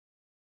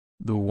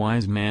The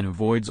wise man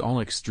avoids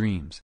all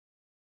extremes.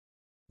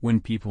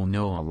 When people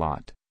know a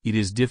lot, it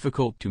is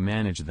difficult to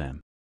manage them.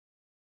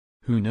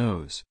 Who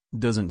knows,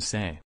 doesn't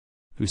say.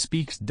 Who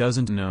speaks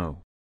doesn't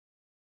know.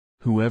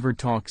 Whoever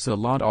talks a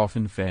lot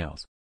often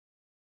fails.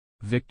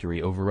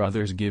 Victory over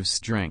others gives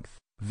strength,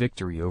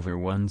 victory over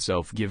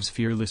oneself gives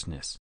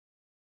fearlessness.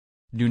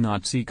 Do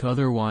not seek,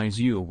 otherwise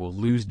you will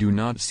lose. Do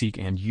not seek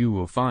and you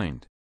will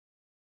find.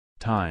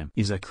 Time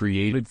is a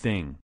created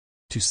thing.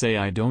 To say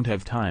I don't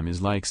have time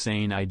is like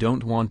saying I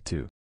don't want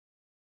to.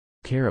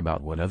 Care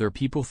about what other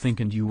people think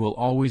and you will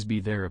always be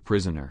there, a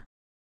prisoner.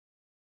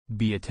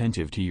 Be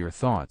attentive to your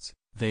thoughts,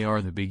 they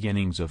are the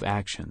beginnings of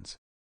actions.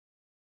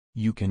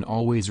 You can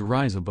always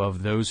rise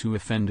above those who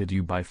offended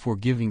you by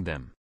forgiving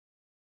them.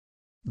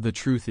 The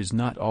truth is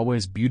not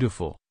always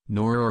beautiful,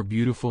 nor are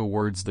beautiful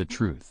words the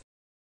truth.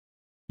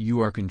 You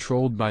are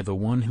controlled by the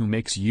one who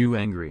makes you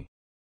angry.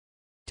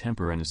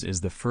 Temperance is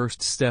the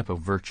first step of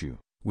virtue,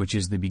 which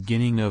is the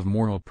beginning of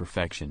moral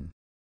perfection.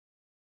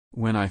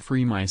 When I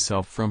free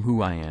myself from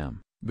who I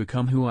am,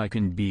 become who I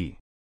can be.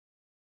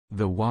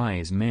 The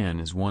wise man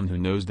is one who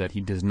knows that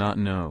he does not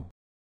know.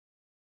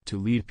 To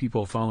lead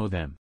people, follow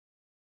them.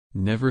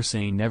 Never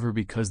say never,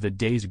 because the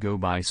days go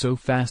by so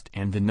fast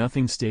and the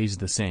nothing stays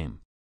the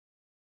same.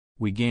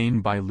 We gain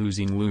by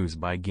losing, lose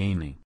by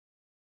gaining.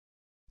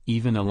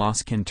 Even a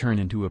loss can turn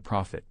into a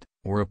profit,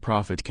 or a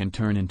profit can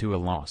turn into a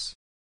loss.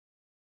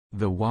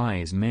 The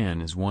wise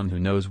man is one who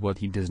knows what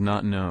he does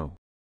not know.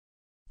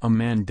 A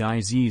man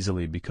dies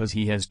easily because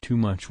he has too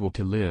much will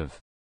to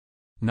live.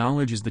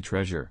 Knowledge is the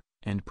treasure,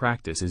 and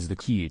practice is the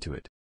key to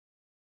it.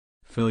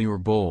 Fill your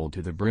bowl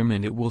to the brim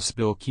and it will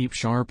spill. Keep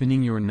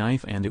sharpening your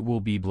knife and it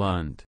will be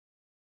blunt.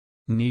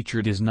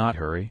 Nature does not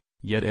hurry,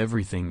 yet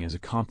everything is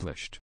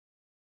accomplished.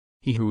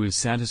 He who is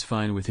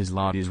satisfied with his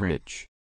lot is rich.